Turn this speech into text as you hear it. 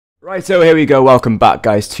Right, so here we go. Welcome back,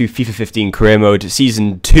 guys, to FIFA 15 Career Mode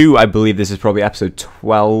Season 2. I believe this is probably episode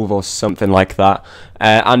 12 or something like that.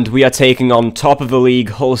 And we are taking on top of the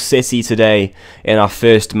league, Hull City, today in our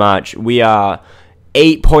first match. We are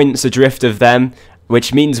 8 points adrift of them,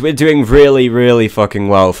 which means we're doing really fucking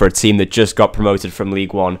well for a team that just got promoted from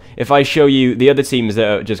League 1. If I show you the other teams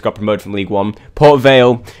that just got promoted from League 1, Port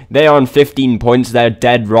Vale, they are on 15 points. They're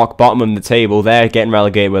dead rock bottom of the table. They're getting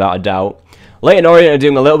relegated without a doubt. Leyton Orient are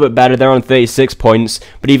doing a little bit better. They're on 36 points,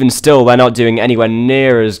 but even still, they're not doing anywhere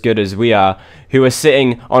near as good as we are, who are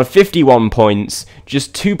sitting on 51 points,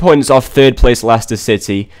 just 2 points off third place Leicester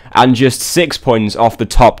City, and just 6 points off the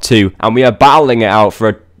top two. And we are battling it out for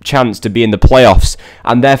a chance to be in the playoffs,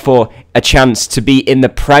 and therefore a chance to be in the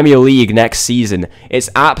Premier League next season. It's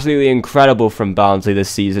absolutely incredible from Barnsley this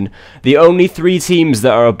season. The only 3 teams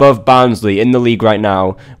that are above Barnsley in the league right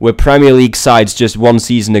now were Premier League sides just 1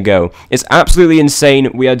 season ago. It's absolutely insane.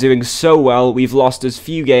 We are doing so well. We've lost as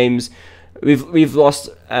few games. We've lost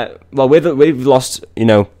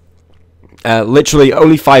literally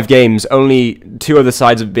only 5 games. Only 2 other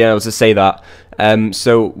sides have been able to say that.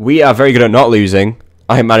 So we are very good at not losing.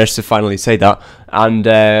 I managed to finally say that, and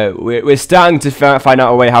we're starting to find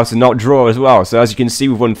out a way how to not draw as well. So as you can see,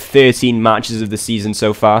 we've won 13 matches of the season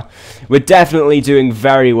so far. We're definitely doing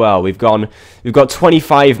very well. We've got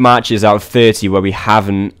 25 matches out of 30 where we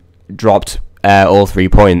haven't dropped all 3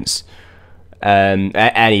 points,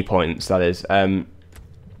 any points, that is. Yeah,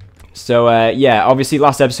 obviously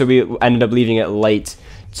last episode we ended up leaving it late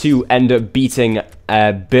to end up beating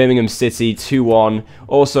Birmingham City 2-1,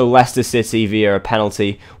 also Leicester City via a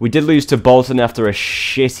penalty. We did lose to Bolton after a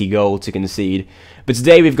shitty goal to concede, but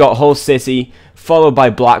today we've got Hull City, followed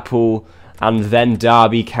by Blackpool, and then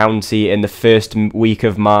Derby County in the first week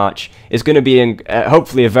of March. It's going to be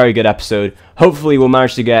hopefully a very good episode. Hopefully we'll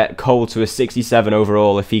manage to get Cole to a 67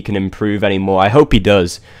 overall if he can improve any more. I hope he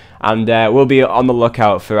does. And we'll be on the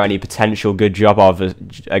lookout for any potential good jobs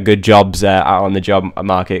out on the job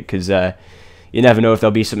market, because you never know if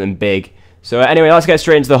there'll be something big. So anyway, let's get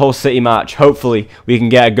straight into the Hull City match. Hopefully we can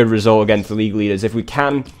get a good result against the league leaders. If we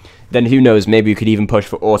can, then who knows, maybe we could even push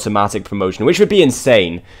for automatic promotion, which would be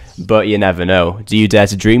insane, but you never know. Do you dare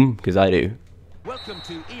to dream? Because I do.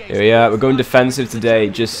 Here we are. We're going defensive today,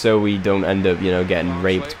 just so we don't end up, getting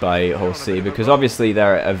raped by Hull City, because obviously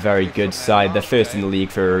they're a very good side. They're first in the league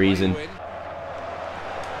for a reason.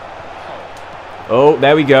 Oh,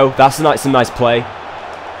 there we go. That's some nice play.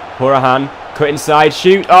 Horahan, cut inside,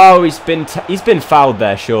 shoot. Oh, he's been fouled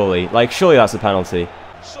there. Surely surely that's a penalty.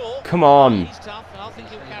 Come on.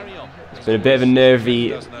 It's been a bit of a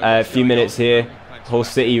nervy few minutes here. Hull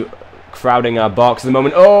City crowding our box at the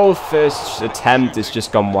moment. Oh, first attempt, it's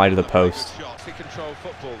just gone wide of the post.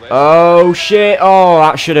 Oh shit, oh,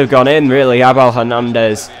 that should have gone in, really. Abel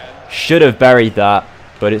Hernandez should have buried that,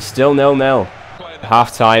 but it's still 0-0.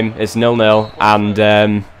 Half time, it's 0-0,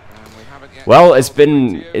 and well, it's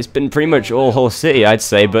been pretty much all Hull City, I'd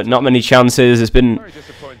say, but not many chances. It's been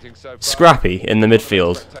scrappy in the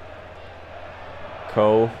midfield.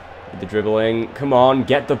 Cole with the dribbling. Come on,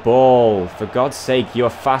 get the ball. For God's sake, you're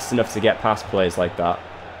fast enough to get past players like that.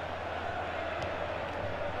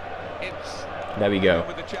 There we go.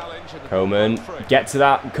 Coleman, get to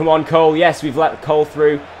that. Come on, Cole. Yes, we've let Cole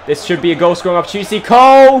through. This should be a goal-scoring opportunity.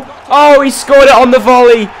 Cole! Oh, he scored it on the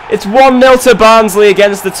volley. It's 1-0 to Barnsley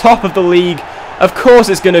against the top of the league. Of course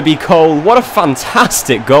it's going to be Cole. What a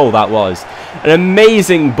fantastic goal that was. An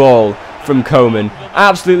amazing ball from Coleman.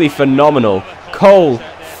 Absolutely phenomenal. Cole,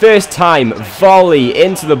 first time volley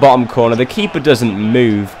into the bottom corner. The keeper doesn't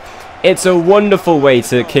move. It's a wonderful way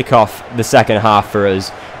to kick off the second half for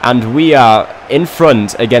us. And we are in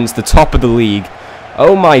front against the top of the league.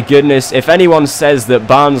 Oh my goodness, if anyone says that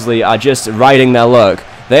Barnsley are just riding their luck,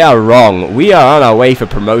 they are wrong. We are on our way for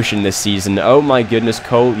promotion this season. Oh my goodness,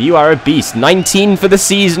 Cole, you are a beast. 19 for the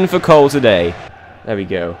season for Cole today. There we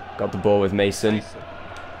go. Got the ball with Mason.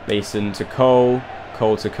 Mason to Cole.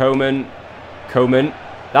 Cole to Coleman. Coleman.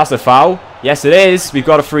 That's a foul. Yes, it is. We've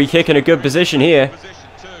got a free kick in a good position here.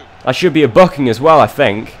 That should be a booking as well, I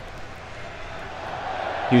think.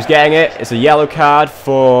 Who's getting it? It's a yellow card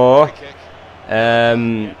for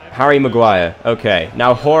Harry Maguire. Okay,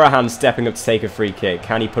 now Horahan stepping up to take a free kick.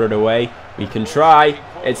 Can he put it away? We can try.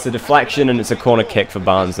 It's a deflection and it's a corner kick for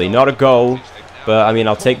Barnsley. Not a goal, but I mean,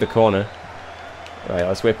 I'll take the corner. Right,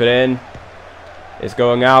 let's whip it in. It's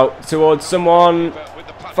going out towards someone.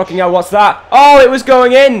 Fucking hell, what's that? Oh, it was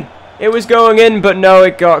going in! It was going in, but no,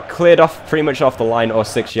 it got cleared off, pretty much off the line, or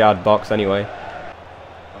 6-yard box anyway.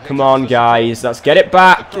 Come on, guys. Let's get it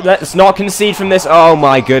back. Let's not concede from this. Oh,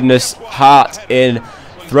 my goodness. Heart in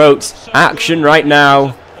throat action right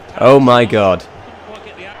now. Oh my god.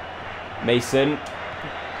 Mason.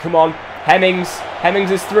 Come on. Hemmings.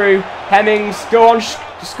 Hemmings is through. Hemmings. Go on.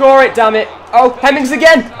 Score it, damn it. Oh, Hemmings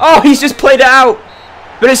again. Oh, he's just played it out.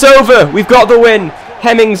 But it's over. We've got the win.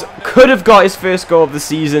 Hemmings could have got his first goal of the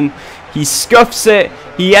season. He scuffs it.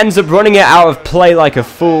 He ends up running it out of play like a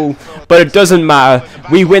fool. But it doesn't matter.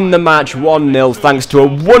 We win the match 1-0 thanks to a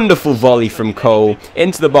wonderful volley from Cole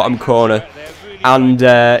into the bottom corner. And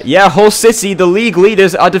yeah, Hull City, the league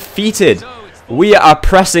leaders, are defeated. We are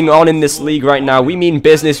pressing on in this league right now. We mean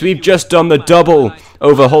business. We've just done the double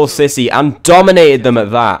over Hull City and dominated them at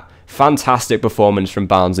that. Fantastic performance from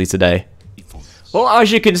Barnsley today. Well,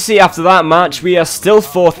 as you can see after that match, we are still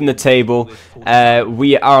 4th in the table.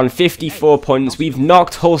 We are on 54 points. We've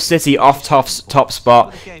knocked Hull City off top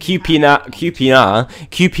spot. QPR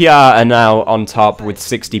are now on top with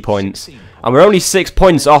 60 points. And we're only 6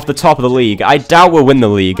 points off the top of the league. I doubt we'll win the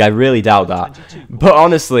league. I really doubt that. But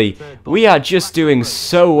honestly, we are just doing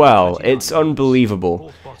so well. It's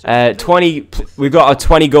unbelievable. We've got a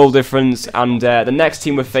 20 goal difference. And the next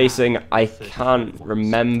team we're facing, I can't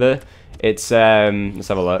remember. It's, let's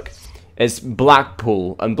have a look. It's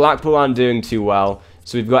Blackpool. And Blackpool aren't doing too well.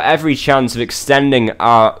 So we've got every chance of extending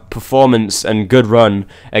our performance and good run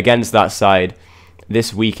against that side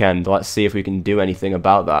this weekend. Let's see if we can do anything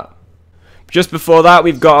about that. Just before that,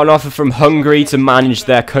 we've got an offer from Hungary to manage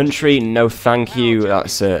their country. No thank you,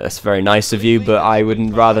 that's very nice of you, but I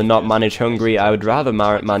would rather not manage Hungary. I would rather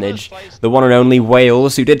manage the one and only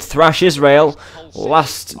Wales, who did thrash Israel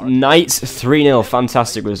last night. 3-0,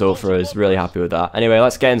 fantastic result for us, really happy with that. Anyway,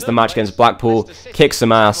 let's get into the match against Blackpool, kick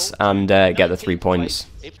some ass, and get the 3 points.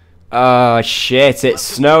 Oh shit, it's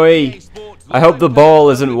snowy. I hope the ball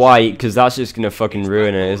isn't white, because that's just going to fucking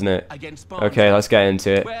ruin it, isn't it? Okay, let's get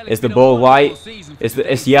into it. Is the ball white?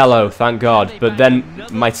 It's yellow, thank God. But then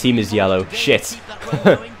my team is yellow. Shit.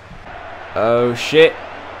 Oh, shit.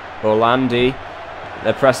 Orlandi.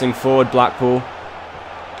 They're pressing forward, Blackpool.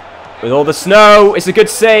 With all the snow. It's a good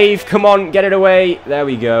save. Come on, get it away. There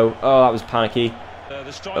we go. Oh, that was panicky.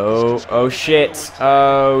 Oh shit.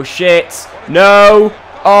 Oh, shit. No.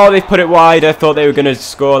 Oh, they put it wide. I thought they were going to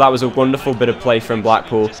score. That was a wonderful bit of play from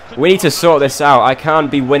Blackpool. We need to sort this out. I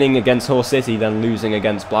can't be winning against Hull City then losing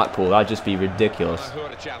against Blackpool. That'd just be ridiculous.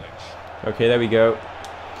 Okay, there we go.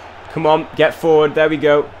 Come on, get forward. There we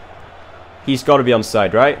go. He's got to be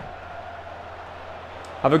onside, right?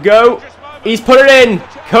 Have a go. He's put it in.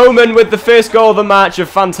 Coman with the first goal of the match. A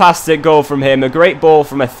fantastic goal from him. A great ball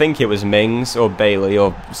from, I think it was Mings or Bailey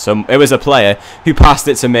or some. It was a player who passed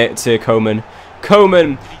it to Coman.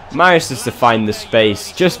 Coman manages to find the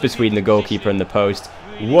space just between the goalkeeper and the post.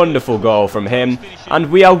 Wonderful goal from him.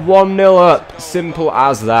 And we are 1-0 up. Simple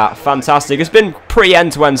as that. Fantastic. It's been pretty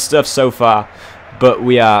end-to-end stuff so far. But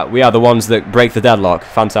we are the ones that break the deadlock.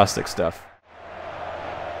 Fantastic stuff.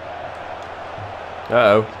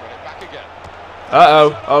 Uh-oh.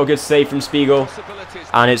 Uh-oh. Oh, good save from Spiegel.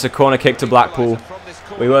 And it's a corner kick to Blackpool.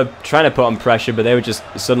 We were trying to put on pressure, but they were just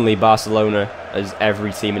suddenly Barcelona, as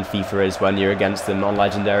every team in FIFA is when you're against them on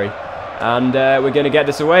Legendary. And we're going to get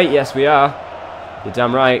this away. Yes, we are. You're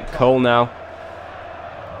damn right. Cole now.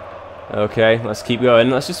 Okay, let's keep going.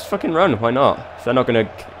 Let's just fucking run. Why not? If they're not going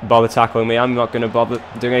to bother tackling me, I'm not going to bother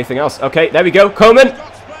doing anything else. Okay, there we go. Coleman.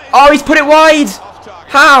 Oh, he's put it wide.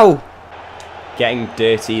 How? Getting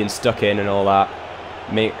dirty and stuck in and all that.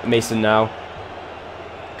 Mason now.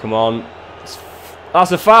 Come on.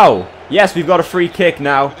 That's a foul. Yes, we've got a free kick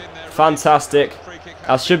now. Fantastic.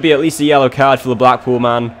 That should be at least a yellow card for the Blackpool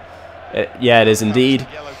man. Yeah, it is indeed.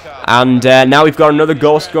 And now we've got another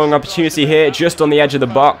goal scoring opportunity here, just on the edge of the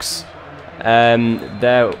box.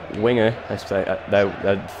 Their winger, let's say,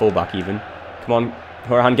 their fullback even. Come on,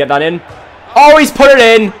 Horahan, get that in. Oh, he's put it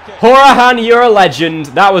in. Horahan, you're a legend.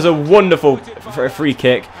 That was a wonderful free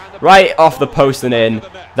kick. Right off the post and in.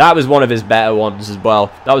 That was one of his better ones as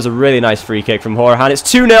well. That was a really nice free kick from Horahan. It's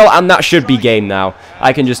 2-0 and that should be game now.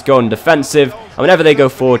 I can just go on defensive. And whenever they go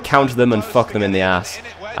forward, counter them and fuck them in the ass.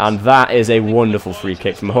 And that is a wonderful free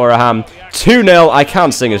kick from Horahan. 2-0. I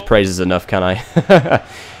can't sing his praises enough, can I?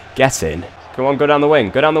 Get in. Come on, go down the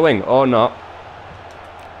wing. Go down the wing. Or not.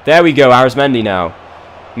 There we go. Arizmendi now.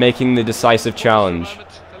 Making the decisive challenge.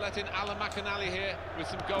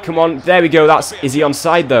 Come on, there we go. Is he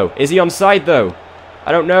onside though? Is he onside though?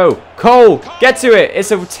 I don't know. Cole, get to it. It's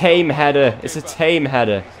a tame header. It's a tame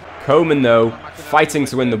header. Coman though, fighting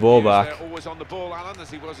to win the ball back.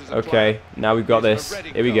 Okay, now we've got this.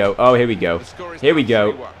 Here we go. Oh, here we go. Here we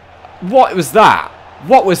go. What was that?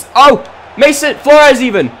 What was... Oh, Mason, Flores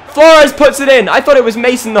even. Flores puts it in. I thought it was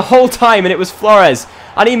Mason the whole time and it was Flores.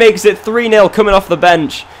 And he makes it 3-0 coming off the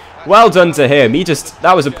bench. Well done to him.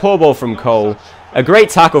 That was a poor ball from Cole. A great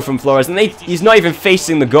tackle from Flores, and he's not even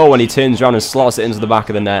facing the goal when he turns around and slots it into the back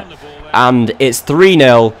of the net. And it's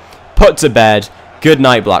 3-0, put to bed. Good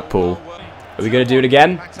night, Blackpool. Are we going to do it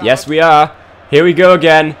again? Yes, we are. Here we go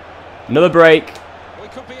again. Another break.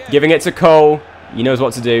 Giving it to Cole. He knows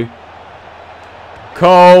what to do.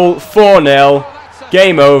 Cole, 4-0.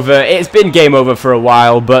 Game over. It's been game over for a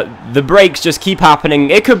while, but the breaks just keep happening.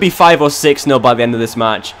 It could be 5 or 6-0 by the end of this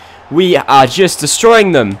match. We are just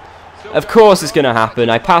destroying them. Of course it's going to happen.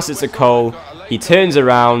 I pass it to Cole. He turns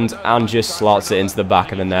around and just slots it into the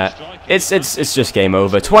back of the net. It's just game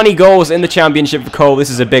over. 20 goals in the championship for Cole. This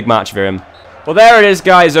is a big match for him. Well, there it is,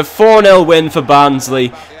 guys. A 4-0 win for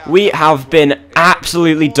Barnsley. We have been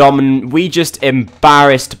absolutely dominant. We just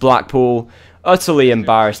embarrassed Blackpool. Utterly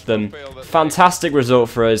embarrassed them. Fantastic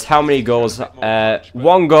result for us. How many goals?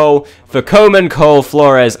 1 goal for Coman, Cole,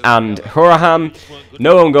 Flores, and Horahan.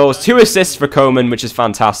 No own goals. 2 assists for Coman, which is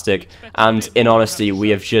fantastic. And in honesty, we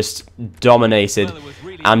have just dominated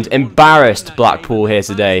and embarrassed Blackpool here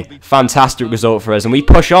today. Fantastic result for us, and we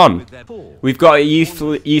push on. We've got a youth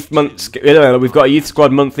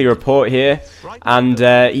squad monthly report here,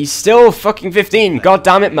 and he's still fucking 15. God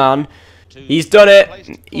damn it, man. He's done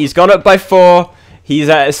it. He's gone up by 4. He's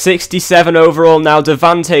at a 67 overall now.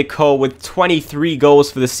 Devante Cole with 23 goals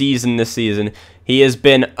for the season this season. He has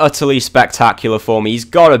been utterly spectacular for me. He's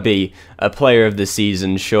got to be a player of the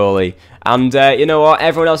season, surely. And you know what?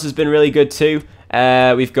 Everyone else has been really good too.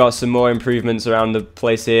 We've got some more improvements around the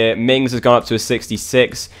place here. Mings has gone up to a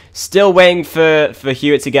 66. Still waiting for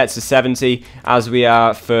Hewitt to get to 70, as we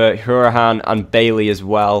are for Horahan and Bailey as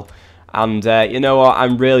well. And you know what?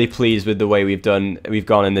 I'm really pleased with the way we've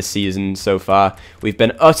gone in this season so far. We've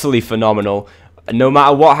been utterly phenomenal. No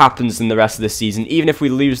matter what happens in the rest of this season, even if we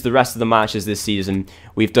lose the rest of the matches this season,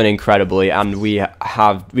 we've done incredibly, and we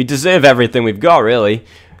deserve everything we've got, really.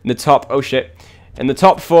 In the top, in the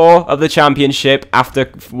top 4 of the championship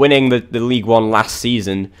after winning the League One last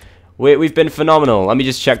season, we've been phenomenal. Let me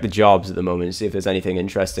just check the jobs at the moment and see if there's anything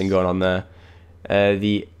interesting going on there.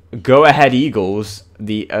 The Go Ahead Eagles of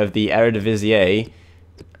the Eredivisie,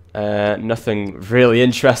 nothing really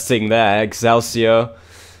interesting there. Excelsior,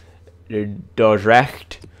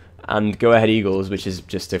 Dordrecht, and Go Ahead Eagles, which is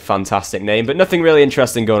just a fantastic name, but nothing really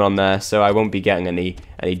interesting going on there, so I won't be getting any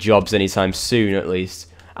jobs anytime soon, at least.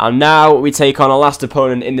 And now we take on our last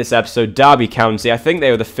opponent in this episode, Derby County. I think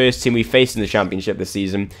they were the first team we faced in the championship this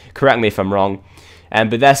season. Correct me if I'm wrong.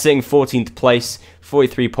 But they're sitting 14th place,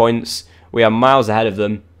 43 points. We are miles ahead of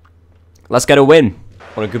them. Let's get a win.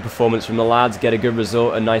 Want a good performance from the lads, get a good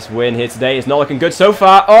result, a nice win here today. It's not looking good so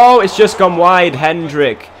far. Oh, it's just gone wide.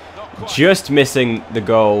 Hendrick just missing the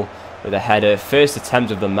goal with a header. First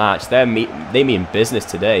attempt of the match. They mean business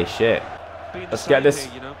today. Shit. Let's get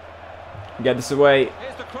this away.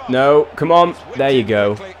 No, come on. There you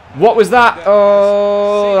go. What was that?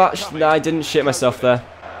 Oh, I didn't shit myself there.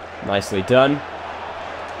 Nicely done.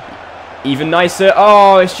 Even nicer.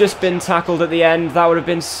 Oh, it's just been tackled at the end. That would have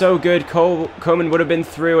been so good. Coman would have been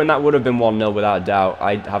through, and that would have been 1-0 without a doubt.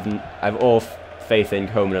 I have all faith in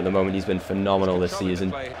Coman at the moment. He's been phenomenal this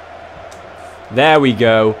season. There we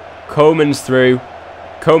go. Coman's through.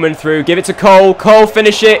 Coman through. Give it to Cole. Cole,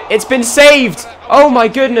 finish it. It's been saved. Oh my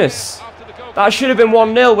goodness. That should have been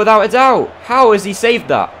 1-0 without a doubt. How has he saved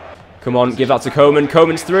that? Come on, give that to Coman.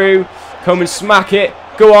 Coman's through. Coman, smack it.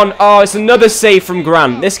 Go on. Oh, it's another save from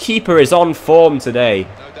Grant. This keeper is on form today.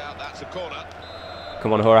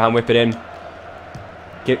 Come on, Horahan, whip it in.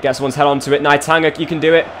 Get someone's head onto it. Naitanga, you can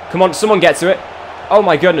do it. Come on, someone get to it. Oh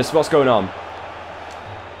my goodness, what's going on?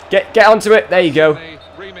 Get onto it. There you go.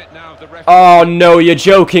 Oh no, you're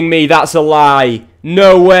joking me. That's a lie.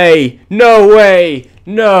 No way. No way.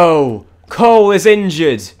 No. Cole is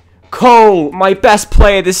injured. Cole, my best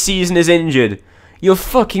player this season, is injured. You're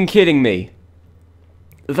fucking kidding me.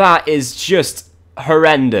 That is just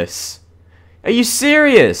horrendous. Are you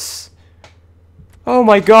serious? Oh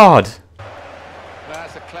my god.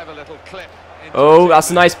 That's a clever little clip. Oh, that's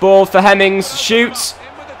a nice ball for Hemmings. Shoots.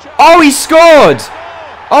 Oh, he scored.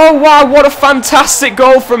 Oh wow, what a fantastic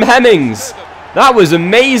goal from Hemmings. That was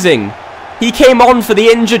amazing. He came on for the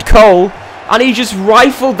injured Cole, and he just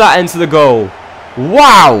rifled that into the goal.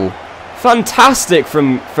 Wow. Fantastic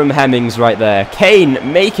from Hemmings right there.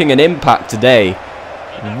 Kane making an impact today.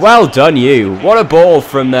 Well done, you. What a ball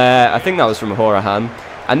from there. I think that was from Horahan.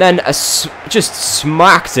 And then just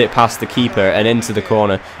smacked it past the keeper and into the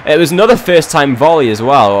corner. It was another first-time volley as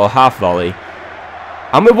well, or half volley.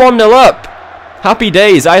 And we're 1-0 up. Happy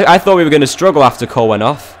days. I thought we were going to struggle after Cole went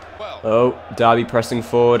off. Oh, Derby pressing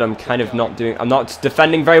forward. I'm not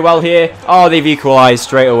defending very well here. Oh, they've equalised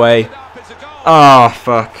straight away. Oh,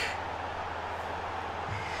 fuck.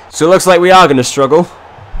 So it looks like we are going to struggle.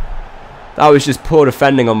 That was just poor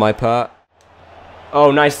defending on my part.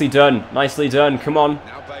 Oh, nicely done. Nicely done. Come on.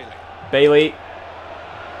 Bailey.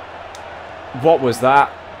 What was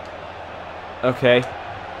that? Okay.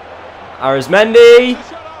 Arizmendi.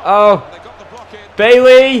 Oh.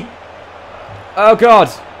 Bailey. Oh, God.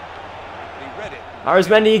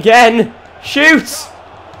 Arizmendi again. Shoot.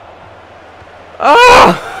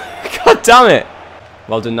 Oh. God damn it.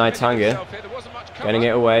 Well done, Naitanga. Getting it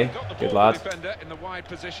away. Good lad.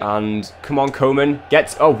 And come on, Coman.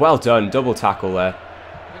 Oh, well done. Double tackle there.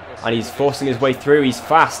 And he's forcing his way through. He's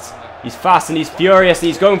fast. He's fast and he's furious. And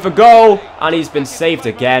he's going for goal. And he's been saved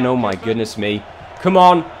again. Oh, my goodness me. Come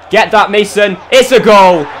on. Get that, Mason. It's a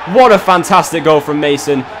goal. What a fantastic goal from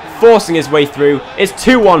Mason. Forcing his way through. It's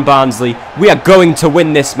 2-1 Barnsley. We are going to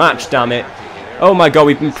win this match, damn it. Oh my god,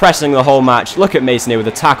 we've been pressing the whole match. Look at Mason here with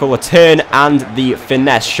the tackle, a turn, and the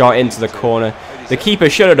finesse shot into the corner. The keeper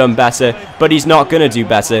should have done better, but he's not going to do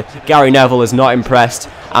better. Gary Neville is not impressed,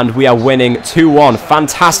 and we are winning 2-1.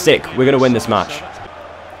 Fantastic. We're going to win this match.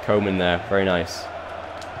 Coman there. Very nice.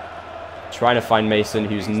 Trying to find Mason,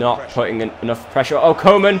 who's not putting enough pressure. Oh,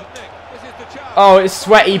 Coman. Oh, it's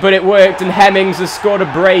sweaty, but it worked, and Hemmings has scored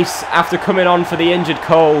a brace after coming on for the injured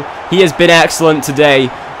Cole. He has been excellent today.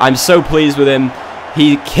 I'm so pleased with him.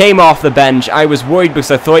 He came off the bench. I was worried because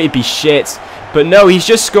I thought he'd be shit. But no, he's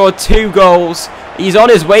just scored 2 goals. He's on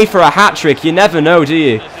his way for a hat-trick. You never know, do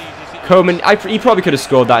you? Coman, he probably could have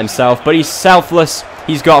scored that himself, but he's selfless.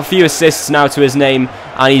 He's got a few assists now to his name,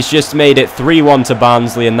 and he's just made it 3-1 to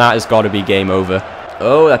Barnsley, and that has got to be game over.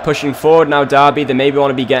 Oh, they're pushing forward now, Derby. They maybe want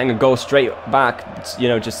to be getting a goal straight back. You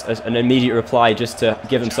know, just an immediate reply just to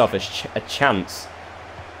give himself a chance.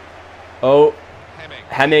 Oh,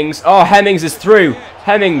 Hemmings. Oh, Hemmings is through.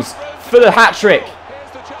 Hemmings for the hat-trick.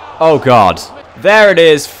 Oh, God. There it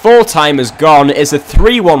is. Full time is gone. It's a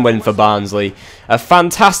 3-1 win for Barnsley. A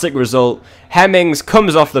fantastic result. Hemmings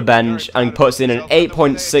comes off the bench and puts in an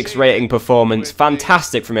 8.6 rating performance.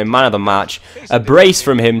 Fantastic from him, man of the match. A brace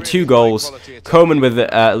from him, 2 goals. Coman with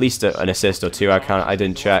at least an assist or 2. I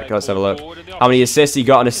didn't check. Let's have a look. How many assists? He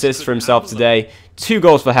got an assist for himself today. 2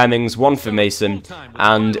 goals for Hemmings, 1 for Mason,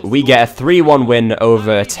 and we get a 3-1 win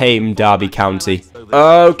over tame Derby County.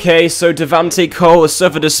 Okay, so Devante Cole has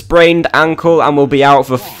suffered a sprained ankle and will be out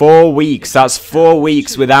for 4 weeks. That's 4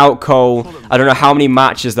 weeks without Cole. I don't know how many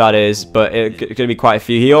matches that is, but it's going to be quite a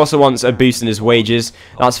few. He also wants a boost in his wages.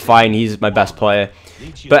 That's fine, he's my best player.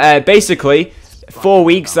 But basically, 4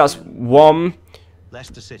 weeks, that's 1,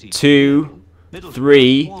 2,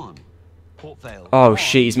 3... Oh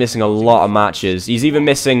shit, he's missing a lot of matches. He's even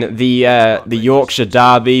missing the Yorkshire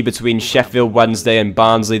Derby between Sheffield Wednesday and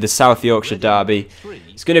Barnsley, the South Yorkshire Derby.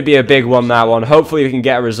 It's going to be a big one, that one. Hopefully we can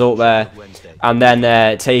get a result there. And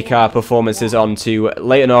then take our performances on to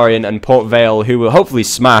Leyton Orient and Port Vale, who will hopefully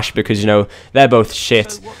smash because, you know, they're both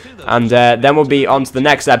shit. And then we'll be on to the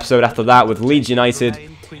next episode after that with Leeds United,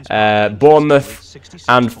 Bournemouth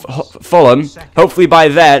and Fulham. Hopefully by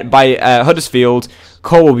Huddersfield,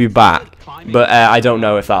 Cole will be back. But I don't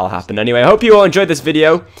know if that'll happen. Anyway, I hope you all enjoyed this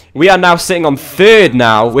video. We are now sitting on 3rd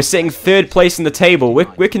now. We're sitting 3rd place in the table.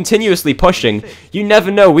 We're continuously pushing. You never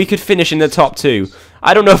know. We could finish in the top 2.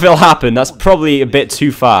 I don't know if it'll happen. That's probably a bit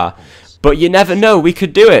too far. But you never know. We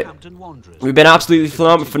could do it. We've been absolutely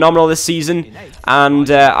phenomenal this season. And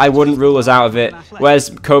I wouldn't rule us out of it. Where's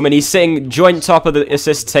Coman? He's sitting joint top of the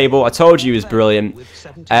assist table. I told you he was brilliant.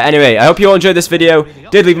 Anyway, I hope you all enjoyed this video.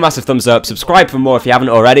 Did leave a massive thumbs up. Subscribe for more if you haven't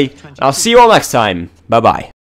already. I'll see you all next time. Bye-bye.